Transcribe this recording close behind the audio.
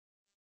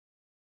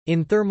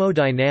In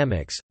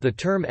thermodynamics, the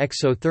term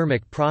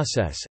exothermic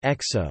process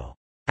exo,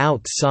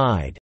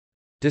 outside,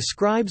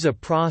 describes a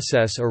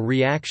process or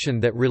reaction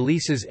that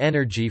releases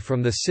energy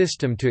from the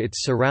system to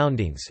its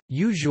surroundings,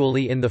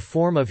 usually in the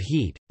form of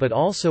heat, but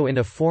also in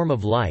a form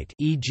of light,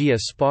 e.g. a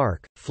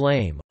spark,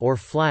 flame, or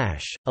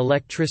flash,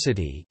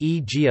 electricity,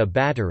 e.g. a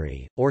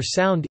battery, or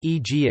sound,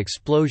 e.g.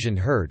 explosion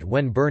heard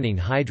when burning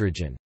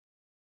hydrogen.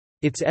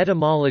 Its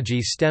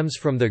etymology stems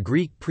from the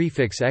Greek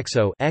prefix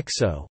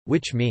exo,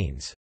 which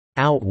means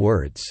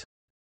outwards,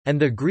 and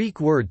the Greek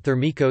word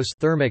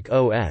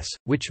thermikos,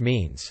 which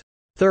means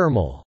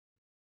thermal.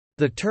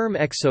 The term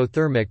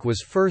exothermic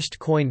was first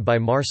coined by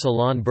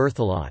Marcellin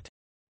Berthelot.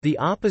 The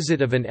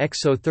opposite of an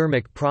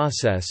exothermic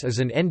process is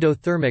an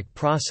endothermic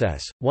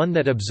process, one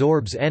that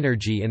absorbs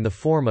energy in the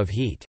form of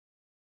heat.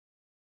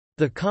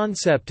 The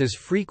concept is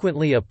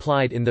frequently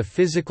applied in the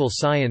physical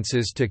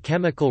sciences to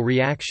chemical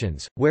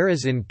reactions,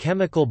 whereas in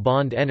chemical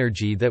bond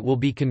energy that will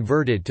be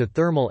converted to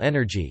thermal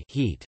energy,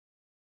 heat.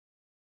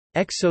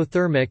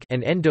 Exothermic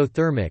and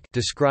endothermic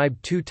describe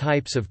two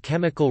types of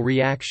chemical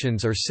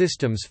reactions or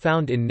systems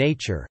found in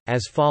nature,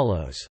 as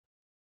follows.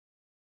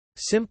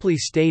 Simply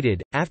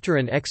stated, after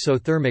an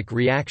exothermic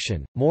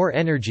reaction, more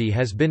energy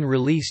has been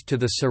released to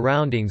the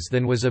surroundings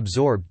than was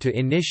absorbed to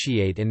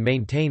initiate and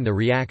maintain the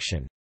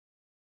reaction.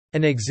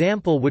 An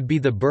example would be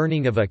the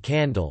burning of a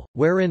candle,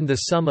 wherein the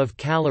sum of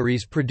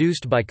calories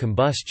produced by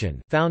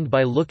combustion found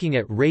by looking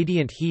at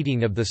radiant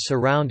heating of the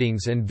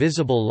surroundings and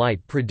visible light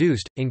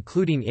produced,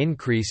 including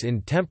increase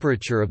in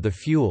temperature of the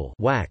fuel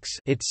wax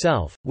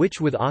itself, which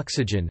with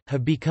oxygen,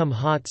 have become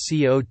hot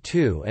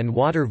CO2 and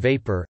water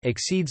vapor,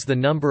 exceeds the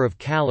number of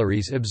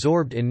calories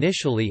absorbed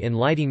initially in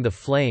lighting the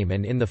flame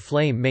and in the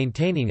flame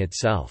maintaining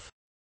itself.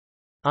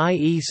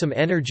 I.e. some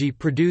energy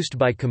produced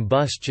by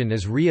combustion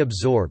is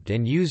reabsorbed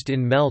and used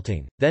in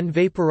melting, then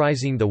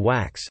vaporizing the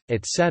wax,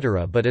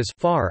 etc., but is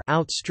far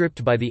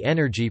outstripped by the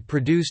energy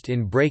produced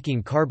in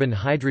breaking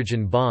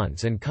carbon-hydrogen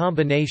bonds and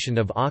combination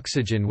of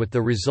oxygen with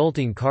the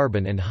resulting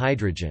carbon and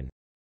hydrogen.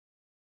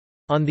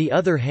 On the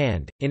other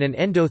hand, in an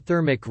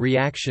endothermic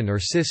reaction or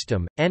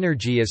system,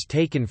 energy is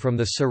taken from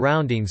the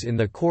surroundings in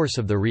the course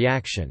of the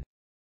reaction.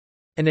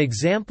 An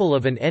example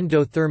of an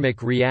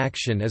endothermic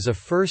reaction is a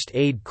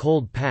first-aid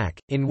cold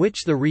pack, in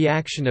which the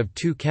reaction of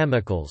two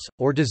chemicals,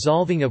 or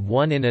dissolving of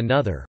one in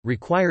another,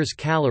 requires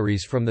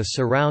calories from the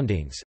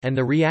surroundings, and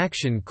the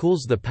reaction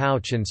cools the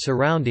pouch and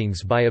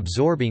surroundings by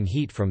absorbing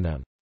heat from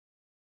them.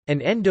 An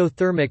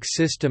endothermic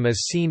system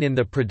is seen in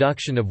the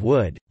production of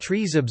wood.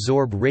 Trees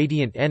absorb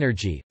radiant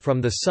energy from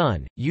the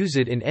sun, use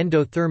it in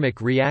endothermic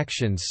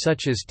reactions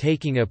such as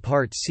taking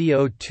apart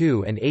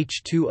CO2 and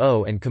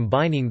H2O and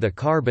combining the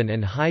carbon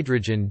and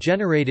hydrogen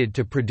generated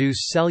to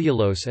produce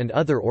cellulose and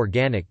other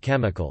organic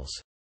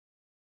chemicals.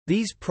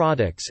 These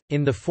products,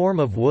 in the form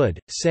of wood,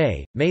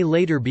 say, may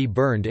later be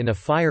burned in a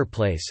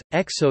fireplace,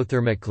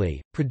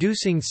 exothermically,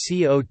 producing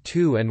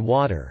CO2 and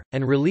water,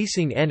 and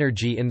releasing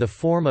energy in the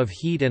form of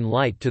heat and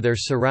light to their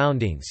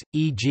surroundings,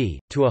 e.g.,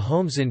 to a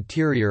home's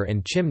interior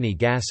and chimney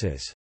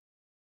gases.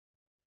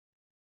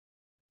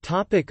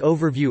 Topic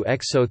overview.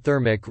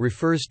 Exothermic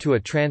refers to a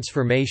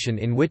transformation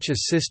in which a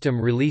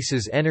system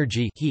releases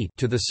energy heat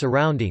to the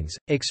surroundings,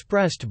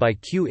 expressed by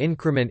Q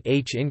increment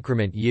H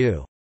increment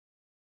U.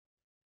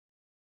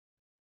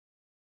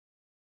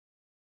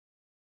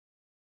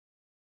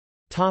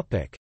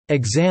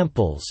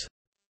 Examples.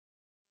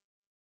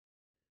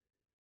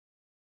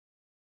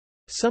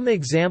 Some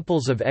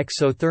examples of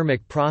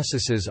exothermic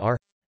processes are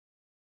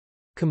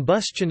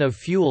combustion of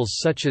fuels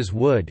such as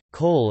wood,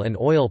 coal and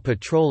oil,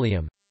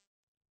 petroleum,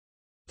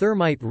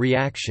 thermite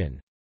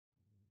reaction,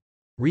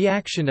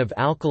 reaction of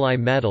alkali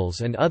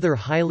metals and other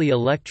highly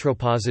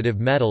electropositive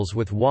metals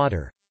with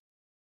water,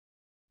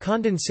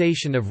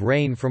 condensation of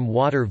rain from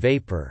water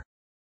vapor,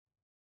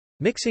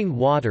 mixing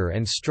water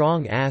and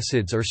strong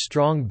acids or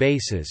strong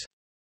bases,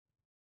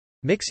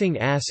 mixing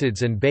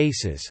acids and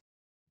bases,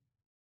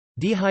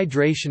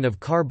 dehydration of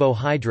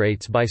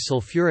carbohydrates by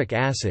sulfuric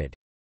acid,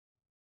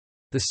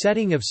 the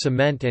setting of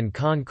cement and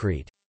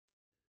concrete,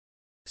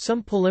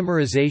 some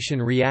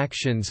polymerization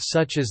reactions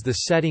such as the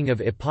setting of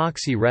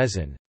epoxy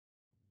resin,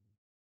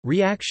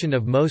 reaction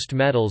of most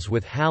metals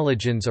with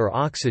halogens or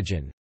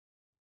oxygen,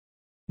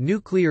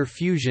 nuclear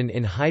fusion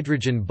in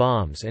hydrogen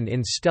bombs and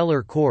in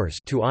stellar cores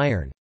to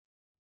iron,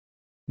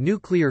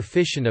 nuclear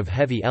fission of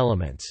heavy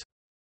elements.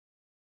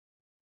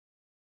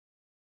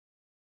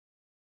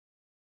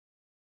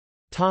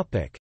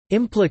 Topic: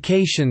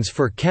 Implications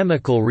for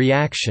chemical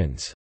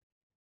reactions.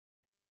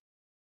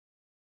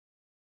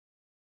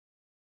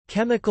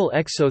 Chemical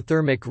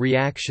exothermic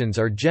reactions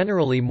are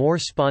generally more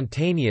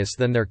spontaneous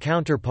than their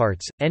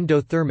counterparts,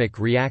 endothermic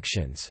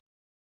reactions.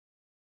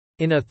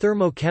 In a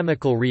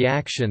thermochemical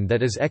reaction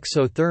that is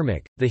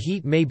exothermic, the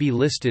heat may be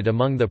listed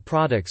among the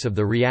products of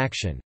the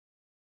reaction.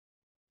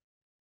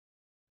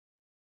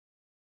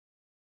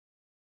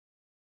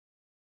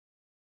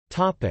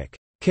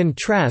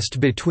 Contrast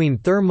between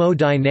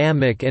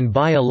thermodynamic and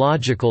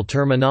biological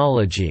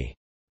terminology.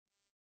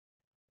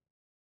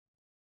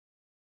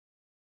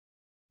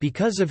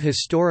 Because of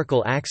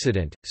historical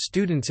accident,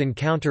 students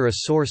encounter a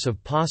source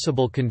of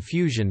possible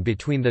confusion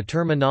between the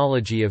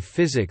terminology of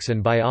physics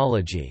and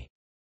biology.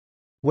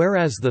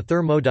 Whereas the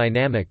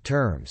thermodynamic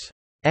terms,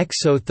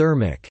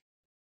 exothermic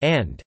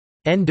and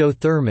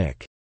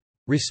endothermic,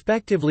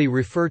 respectively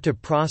refer to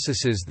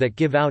processes that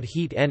give out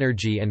heat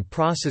energy and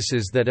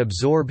processes that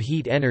absorb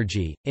heat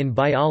energy, in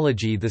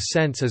biology the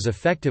sense is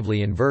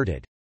effectively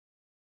inverted.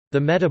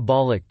 The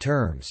metabolic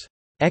terms,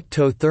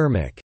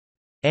 ectothermic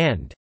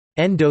and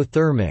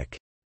endothermic,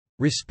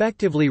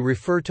 respectively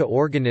refer to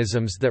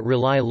organisms that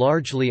rely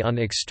largely on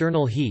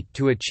external heat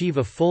to achieve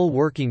a full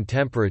working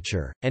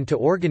temperature, and to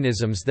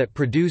organisms that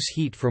produce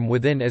heat from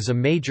within as a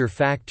major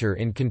factor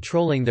in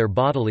controlling their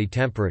bodily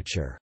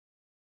temperature.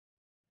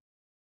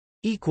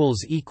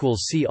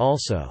 See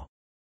also